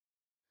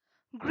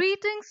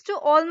Greetings to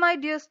all my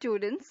dear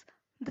students.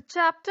 The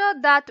chapter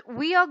that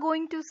we are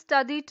going to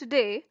study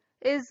today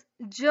is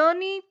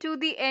Journey to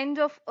the End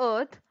of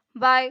Earth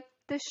by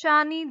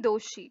Tishani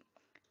Doshi.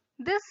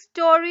 This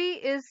story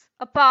is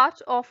a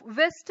part of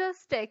Vistas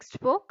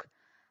textbook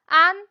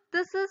and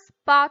this is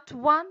part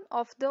 1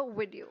 of the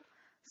video.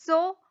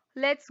 So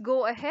let's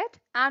go ahead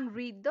and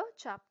read the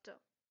chapter.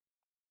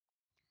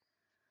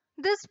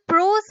 This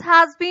prose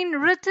has been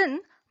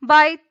written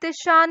by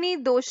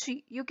Tishani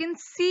Doshi. You can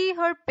see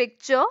her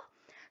picture.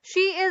 She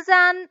is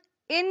an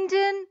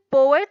Indian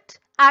poet,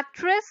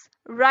 actress,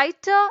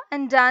 writer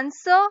and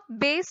dancer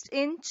based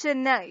in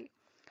Chennai.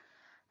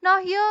 Now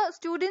here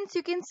students,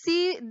 you can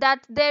see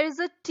that there is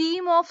a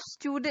team of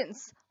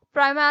students.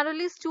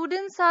 Primarily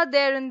students are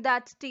there in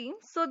that team.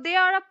 So they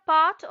are a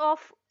part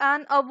of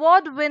an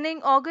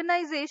award-winning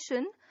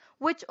organization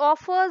which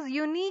offers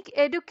unique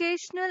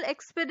educational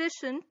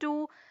expedition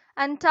to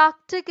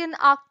Antarctic and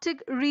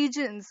Arctic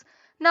regions.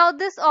 Now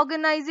this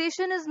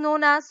organization is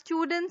known as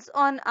Students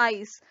on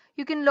Ice.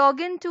 You can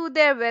log into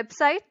their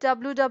website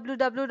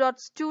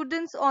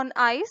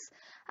www.studentsonice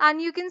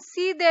and you can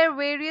see their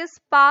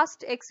various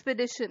past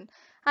expedition.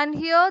 And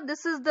here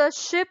this is the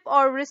ship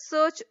or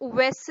research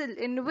vessel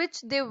in which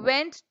they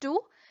went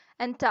to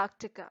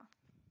Antarctica.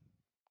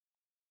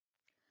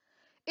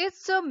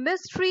 It's a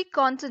mystery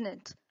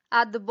continent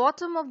at the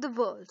bottom of the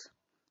world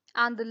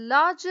and the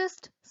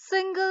largest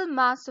single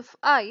mass of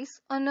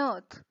ice on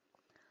Earth.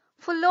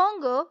 For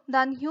longer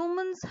than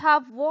humans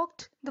have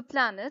walked the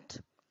planet,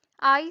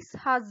 ice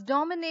has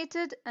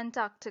dominated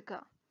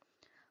Antarctica.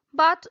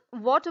 But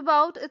what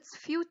about its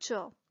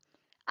future?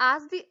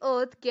 As the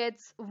Earth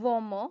gets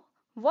warmer,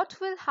 what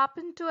will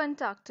happen to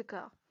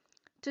Antarctica?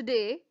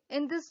 Today,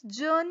 in this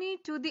journey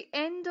to the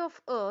end of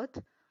Earth,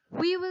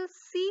 we will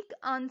seek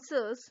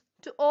answers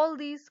to all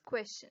these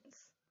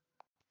questions.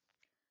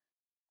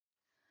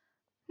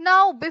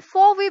 Now,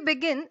 before we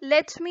begin,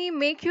 let me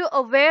make you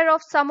aware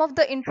of some of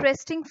the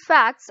interesting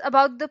facts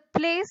about the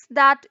place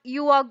that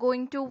you are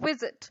going to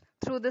visit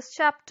through this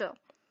chapter.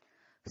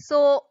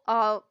 So,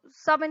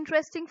 some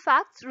interesting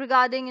facts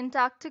regarding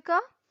Antarctica.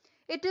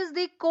 It is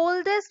the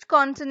coldest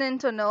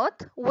continent on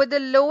Earth with the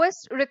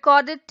lowest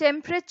recorded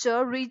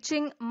temperature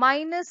reaching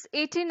minus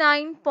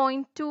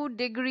 89.2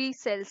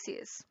 degrees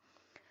Celsius.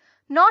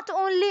 Not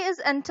only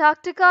is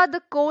Antarctica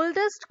the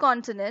coldest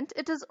continent,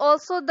 it is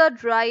also the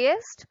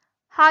driest,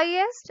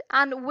 highest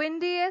and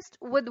windiest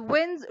with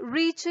winds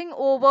reaching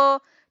over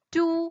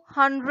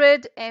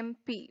 200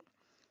 mph.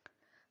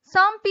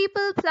 Some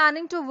people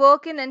planning to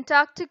work in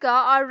Antarctica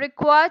are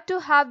required to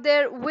have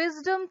their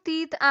wisdom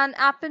teeth and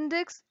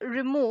appendix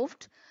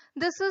removed.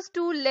 This is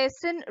to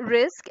lessen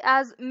risk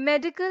as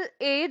medical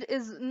aid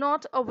is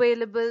not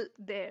available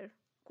there.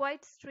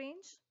 Quite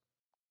strange.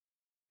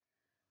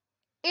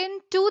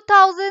 In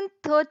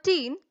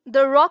 2013,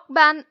 the rock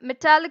band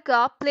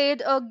Metallica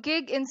played a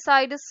gig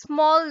inside a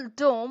small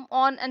dome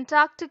on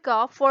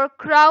Antarctica for a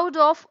crowd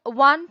of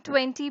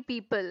 120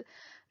 people.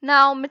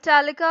 Now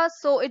Metallica,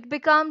 so it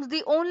becomes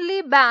the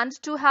only band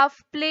to have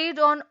played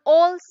on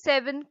all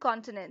 7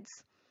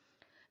 continents.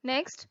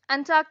 Next,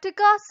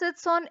 Antarctica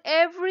sits on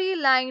every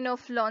line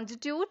of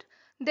longitude.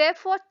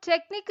 Therefore,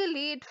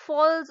 technically it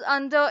falls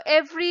under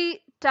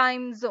every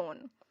time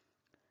zone.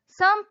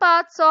 Some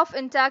parts of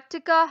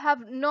Antarctica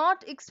have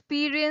not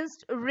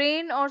experienced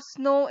rain or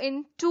snow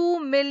in 2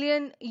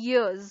 million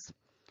years.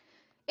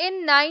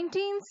 In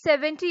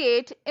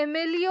 1978,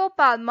 Emilio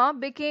Palma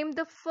became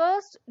the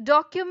first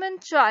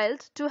documented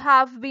child to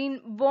have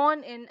been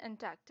born in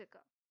Antarctica.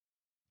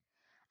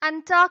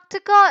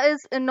 Antarctica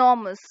is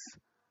enormous.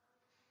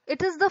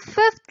 It is the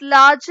 5th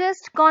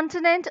largest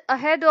continent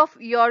ahead of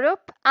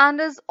Europe and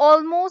is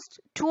almost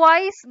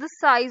twice the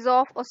size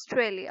of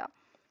Australia.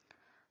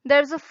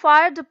 There is a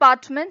fire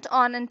department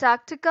on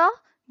Antarctica.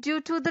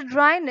 Due to the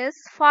dryness,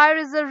 fire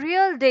is a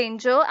real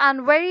danger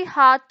and very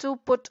hard to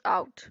put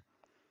out.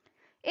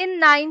 In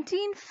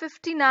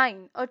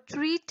 1959, a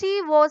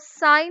treaty was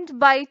signed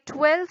by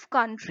 12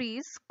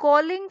 countries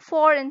calling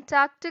for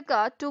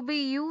Antarctica to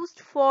be used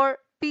for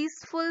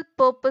peaceful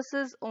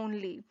purposes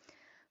only.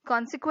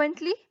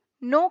 Consequently,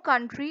 no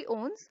country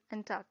owns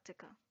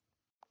Antarctica.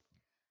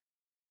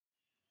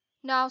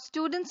 Now,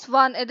 students,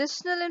 one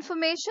additional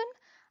information.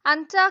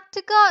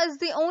 Antarctica is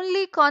the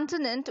only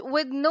continent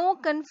with no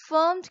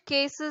confirmed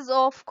cases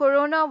of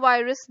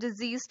coronavirus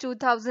disease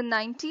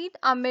 2019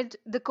 amid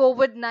the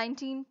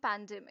COVID-19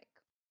 pandemic.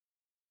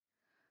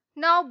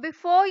 Now,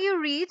 before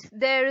you read,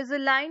 there is a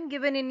line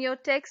given in your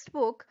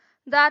textbook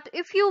that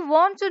if you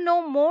want to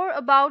know more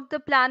about the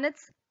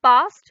planet's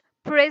past,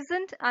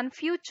 present and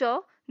future,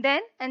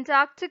 then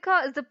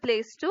Antarctica is the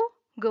place to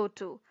go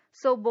to.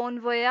 So, bon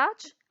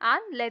voyage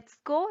and let's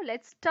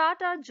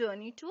start our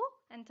journey to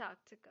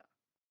Antarctica.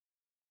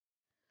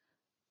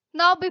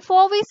 Now,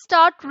 before we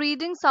start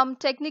reading some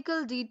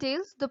technical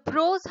details, the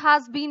prose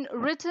has been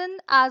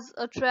written as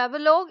a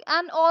travelogue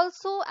and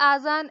also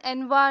as an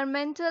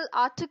environmental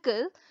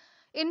article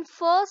in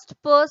first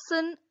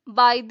person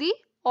by the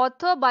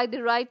author, by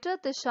the writer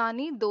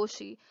Tishani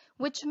Doshi,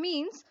 which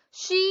means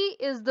She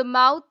is the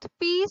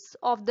mouthpiece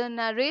of the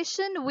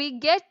narration. We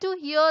get to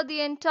hear the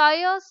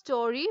entire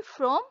story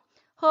from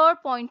her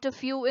point of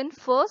view in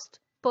first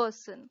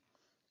person.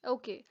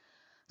 Okay,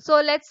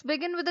 so let's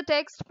begin with the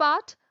text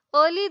part.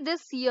 Early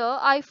this year,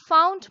 I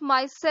found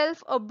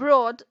myself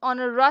abroad on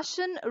a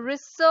Russian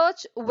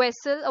research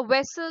vessel. A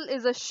vessel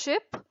is a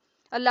ship,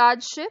 a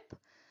large ship.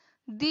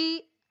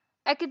 The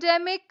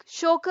academic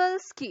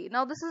Shokalsky.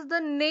 Now, this is the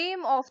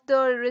name of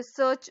the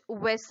research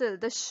vessel,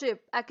 the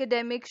ship,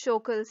 academic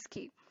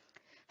Shokalsky.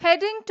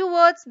 Heading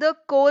towards the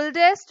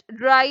coldest,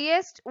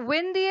 driest,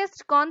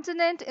 windiest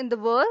continent in the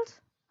world.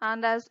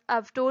 And as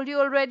I've told you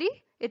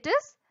already, it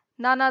is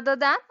none other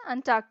than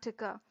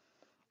Antarctica.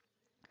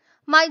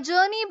 My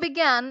journey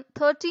began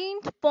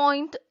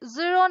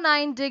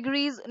 13.09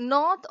 degrees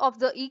north of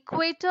the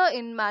equator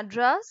in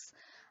Madras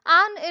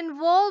and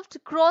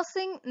involved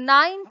crossing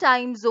 9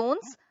 time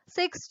zones,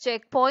 6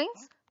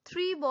 checkpoints,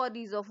 3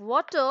 bodies of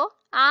water,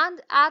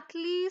 and at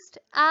least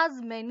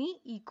as many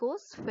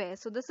ecospheres.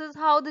 So, this is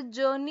how the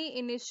journey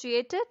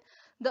initiated.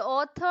 The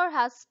author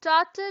has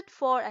started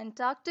for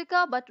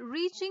Antarctica, but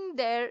reaching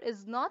there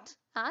is not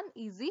an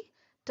easy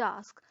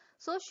task.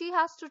 So, she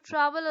has to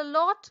travel a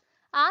lot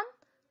and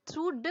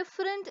through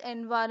different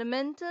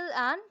environmental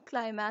and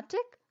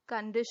climatic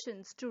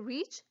conditions to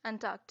reach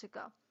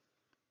Antarctica.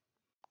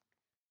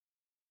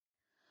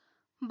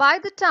 By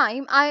the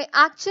time I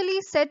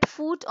actually set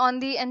foot on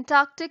the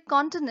Antarctic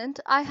continent,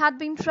 I had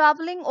been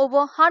traveling over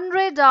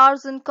 100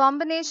 hours in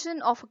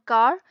combination of a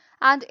car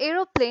and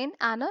aeroplane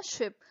and a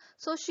ship.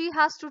 So she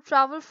has to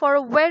travel for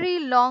a very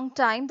long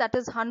time, that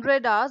is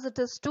 100 hours, it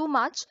is too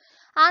much.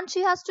 And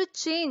she has to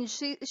change,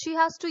 she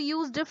has to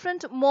use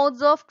different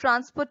modes of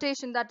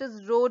transportation, that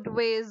is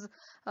roadways,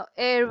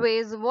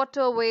 airways,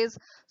 waterways.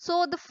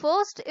 So the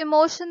first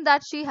emotion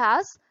that she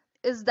has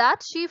is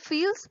that she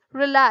feels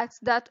relaxed,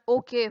 that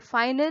okay,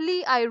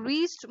 finally I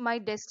reached my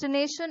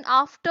destination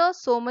after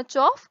so much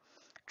of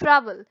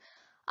travel.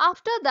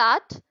 After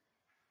that,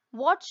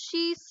 what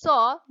she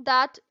saw,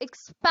 that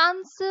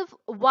expansive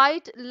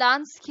white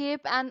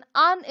landscape and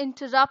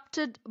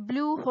uninterrupted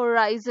blue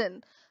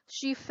horizon,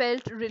 she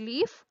felt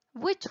relief,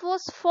 which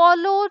was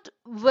followed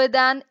with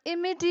an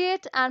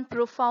immediate and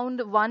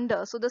profound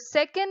wonder. So the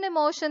second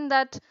emotion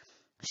that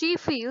she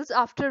feels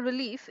after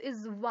relief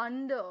is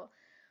wonder.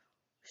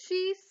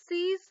 She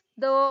sees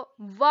the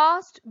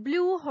vast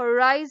blue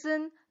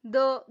horizon,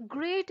 the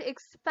great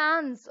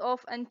expanse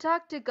of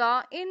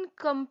Antarctica, in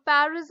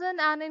comparison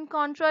and in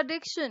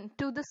contradiction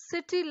to the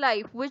city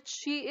life which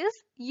she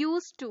is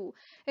used to.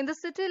 In the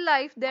city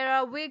life, there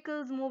are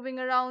vehicles moving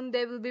around,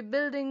 there will be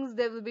buildings,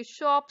 there will be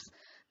shops,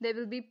 there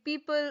will be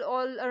people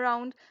all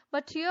around.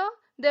 But here,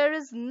 there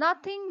is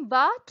nothing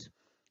but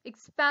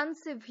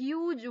expansive,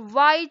 huge,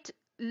 white,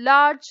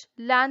 large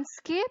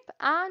landscape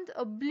and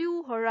a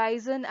blue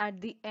horizon at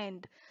the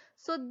end.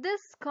 So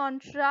this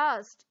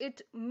contrast,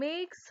 it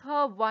makes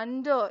her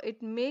wonder,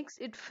 it makes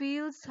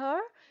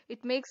her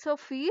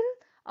feel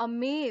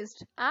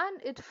amazed,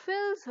 and it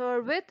fills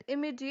her with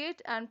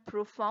immediate and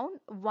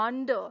profound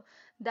wonder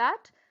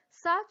that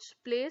such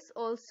place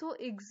also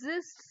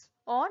exists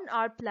on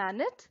our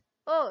planet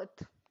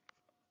Earth.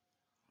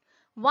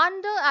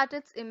 Wonder at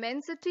its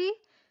immensity,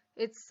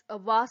 its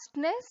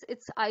vastness,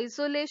 its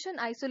isolation.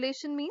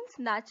 Isolation means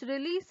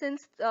naturally,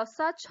 since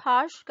such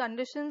harsh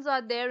conditions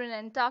are there in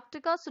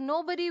Antarctica, so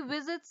nobody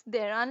visits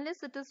there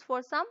unless it is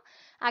for some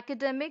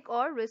academic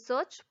or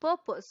research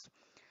purpose.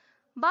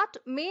 But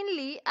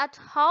mainly at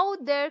how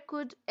there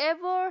could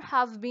ever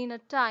have been a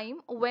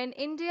time when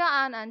India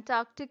and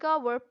Antarctica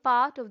were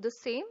part of the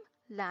same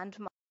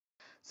landmass.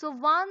 So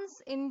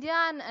once India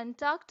and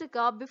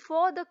Antarctica,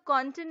 before the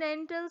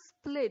continental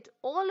split,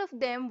 all of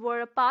them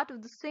were a part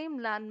of the same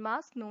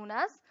landmass known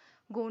as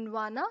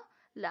Gondwana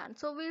land.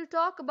 So we'll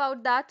talk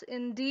about that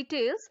in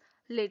details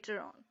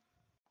later on.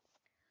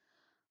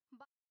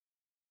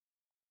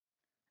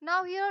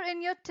 Now here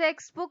in your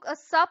textbook, a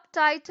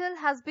subtitle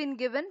has been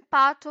given,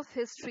 Part of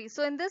History.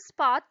 So in this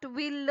part,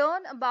 we'll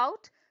learn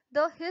about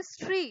the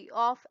history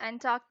of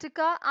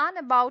Antarctica and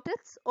about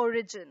its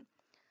origin.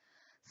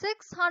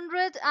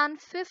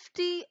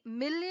 650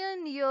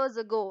 million years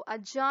ago, a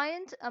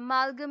giant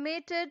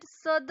amalgamated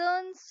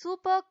southern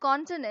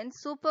supercontinent.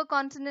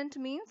 Supercontinent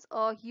means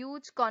a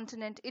huge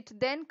continent. It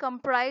then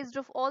comprised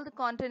of all the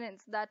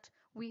continents that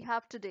we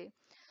have today.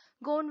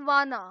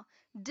 Gondwana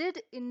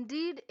did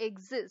indeed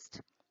exist,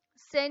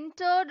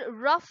 centered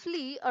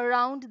roughly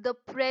around the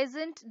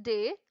present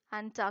day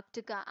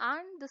Antarctica,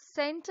 and the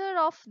center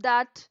of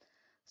that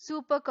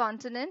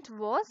supercontinent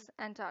was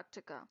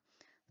Antarctica.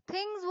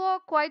 Things were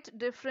quite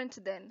different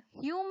then.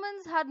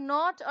 Humans had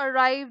not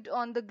arrived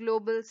on the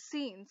global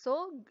scene.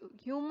 So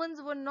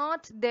humans were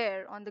not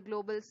there on the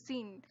global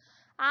scene.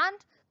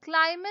 And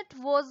climate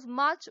was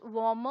much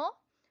warmer,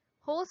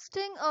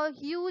 hosting a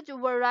huge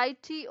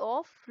variety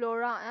of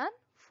flora and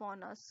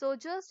fauna. So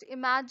just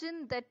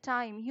imagine that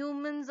time.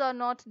 Humans are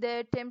not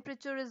there.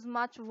 Temperature is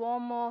much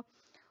warmer.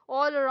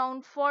 All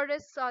around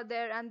forests are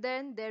there. And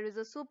then there is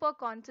a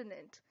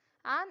supercontinent.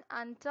 And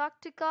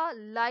Antarctica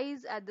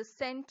lies at the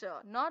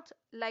center, not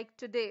like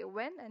today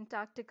when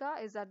Antarctica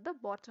is at the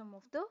bottom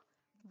of the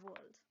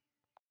world.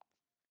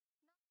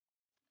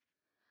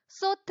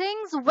 So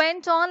things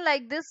went on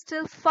like this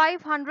till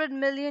 500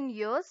 million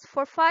years.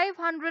 For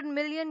 500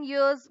 million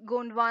years,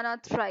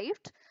 Gondwana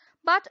thrived.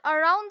 But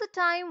around the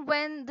time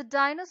when the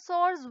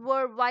dinosaurs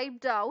were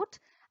wiped out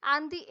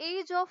and the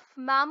age of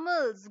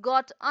mammals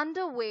got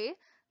underway,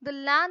 the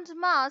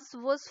landmass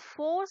was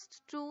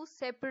forced to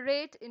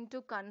separate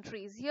into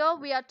countries. Here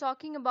we are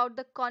talking about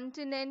the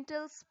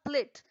continental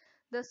split.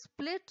 The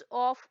split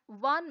of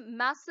one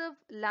massive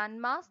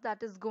landmass,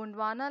 that is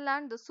Gondwana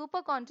land, the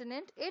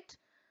supercontinent. It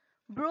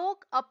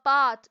broke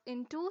apart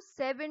into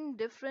 7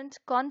 different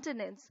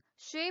continents,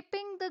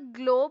 shaping the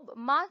globe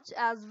much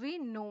as we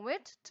know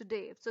it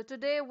today. So,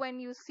 today, when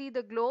you see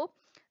the globe,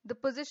 the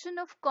position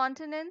of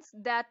continents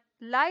that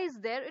lies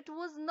there, it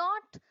was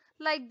not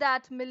like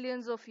that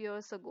millions of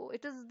years ago.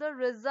 It is the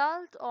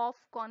result of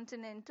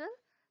continental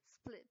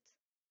split.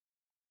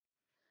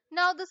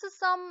 Now, this is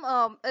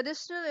some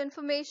additional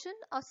information.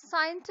 A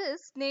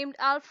scientist named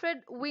Alfred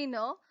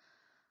Wegener,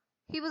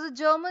 he was a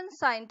German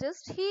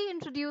scientist. He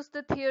introduced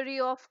the theory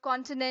of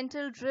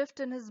continental drift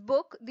in his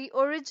book, The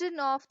Origin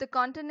of the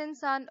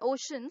Continents and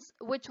Oceans,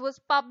 which was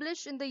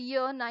published in the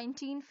year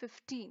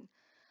 1915.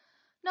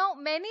 Now,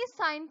 many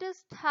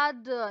scientists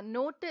had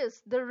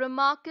noticed the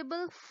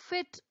remarkable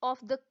fit of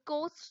the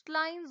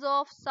coastlines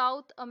of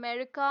South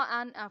America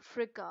and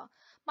Africa.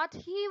 But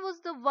he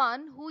was the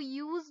one who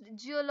used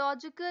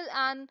geological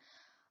and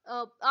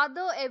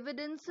other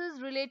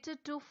evidences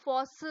related to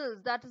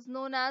fossils, that is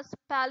known as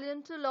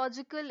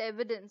paleontological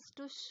evidence,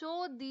 to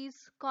show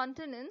these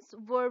continents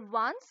were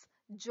once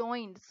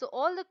joined. So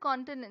all the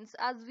continents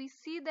as we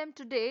see them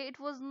today, it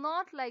was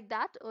not like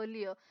that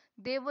earlier.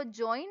 They were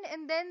joined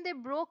and then they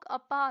broke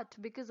apart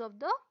because of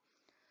the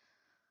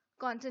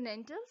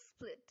continental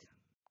split.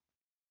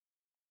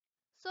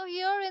 So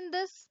here in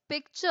this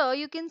picture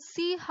you can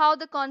see how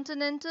the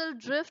continental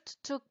drift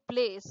took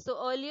place.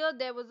 So earlier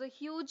there was a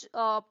huge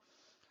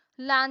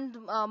land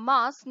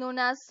mass known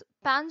as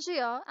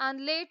Pangaea,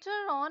 and later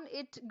on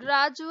it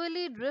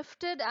gradually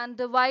drifted and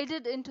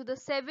divided into the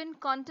 7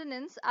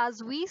 continents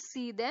as we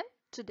see them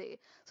today.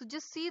 So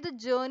just see the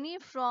journey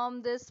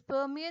from this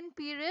Permian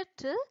period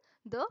till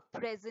the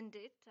present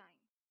day time.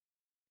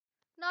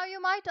 Now you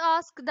might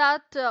ask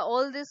that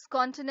all this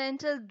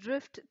continental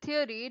drift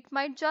theory, it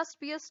might just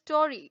be a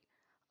story.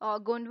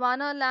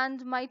 Gondwana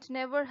land might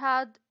never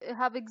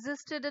have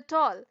existed at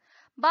all.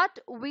 But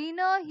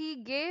Wiener,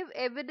 he gave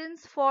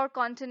evidence for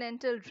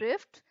continental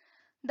drift,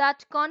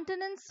 that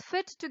continents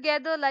fit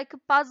together like a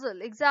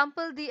puzzle.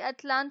 Example, the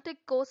Atlantic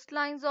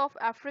coastlines of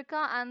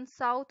Africa and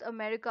South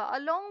America.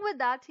 Along with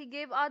that, he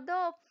gave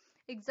other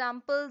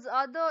examples,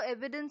 other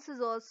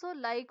evidences also,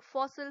 like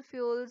fossil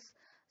fuels,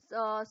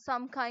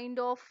 some kind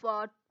of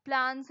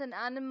plants and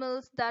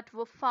animals that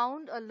were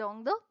found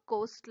along the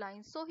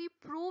coastline. So he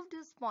proved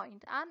his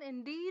point, and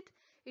indeed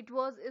it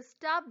was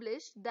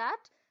established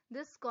that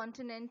this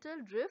continental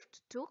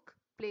drift took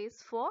place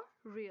for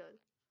real.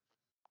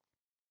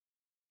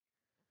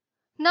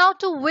 Now,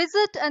 to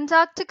visit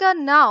Antarctica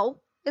now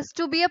is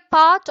to be a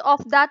part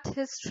of that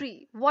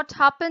history, what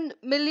happened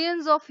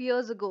millions of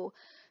years ago,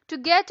 to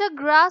get a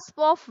grasp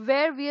of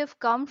where we have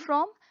come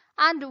from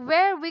and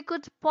where we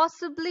could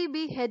possibly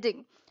be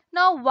heading.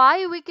 Now,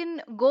 why we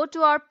can go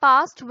to our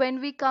past when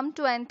we come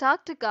to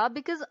Antarctica?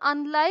 Because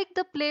unlike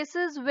the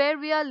places where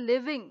we are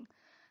living,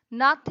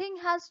 nothing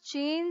has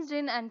changed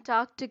in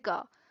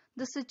Antarctica.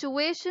 The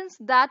situations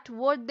that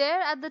were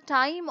there at the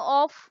time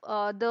of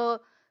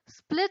the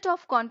split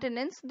of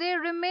continents, they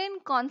remain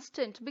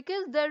constant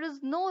because there is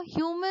no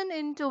human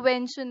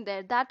intervention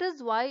there. That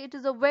is why it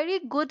is a very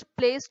good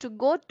place to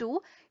go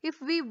to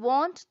if we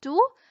want to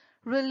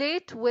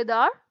relate with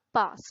our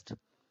past.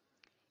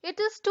 It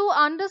is to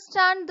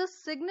understand the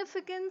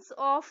significance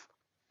of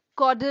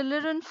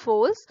cordilleran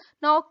folds.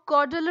 Now,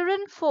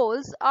 cordilleran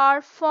folds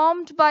are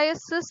formed by a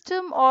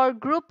system or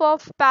group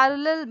of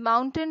parallel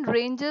mountain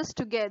ranges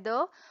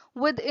together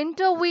with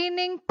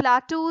intervening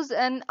plateaus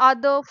and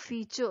other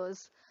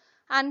features.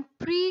 And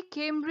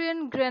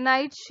pre-Cambrian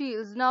granite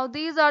shields. Now,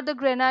 these are the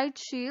granite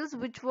shields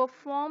which were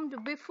formed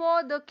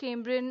before the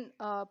Cambrian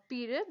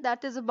period,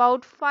 that is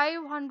about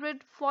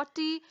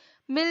 540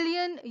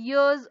 million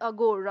years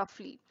ago,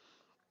 roughly.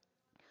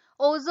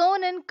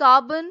 Ozone and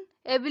carbon,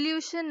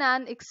 evolution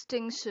and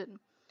extinction.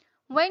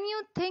 When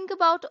you think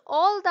about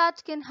all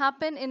that can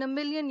happen in a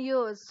million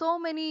years, so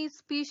many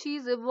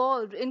species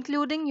evolved,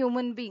 including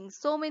human beings.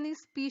 So many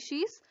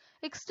species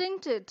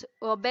extincted.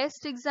 A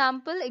best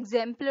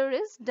exemplar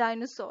is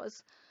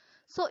dinosaurs.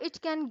 So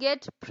it can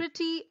get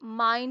pretty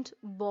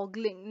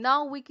mind-boggling.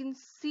 Now we can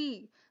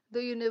see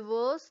the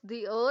universe,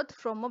 the earth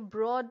from a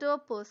broader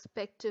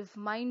perspective.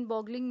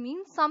 Mind-boggling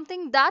means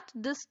something that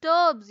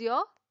disturbs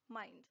your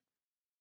mind.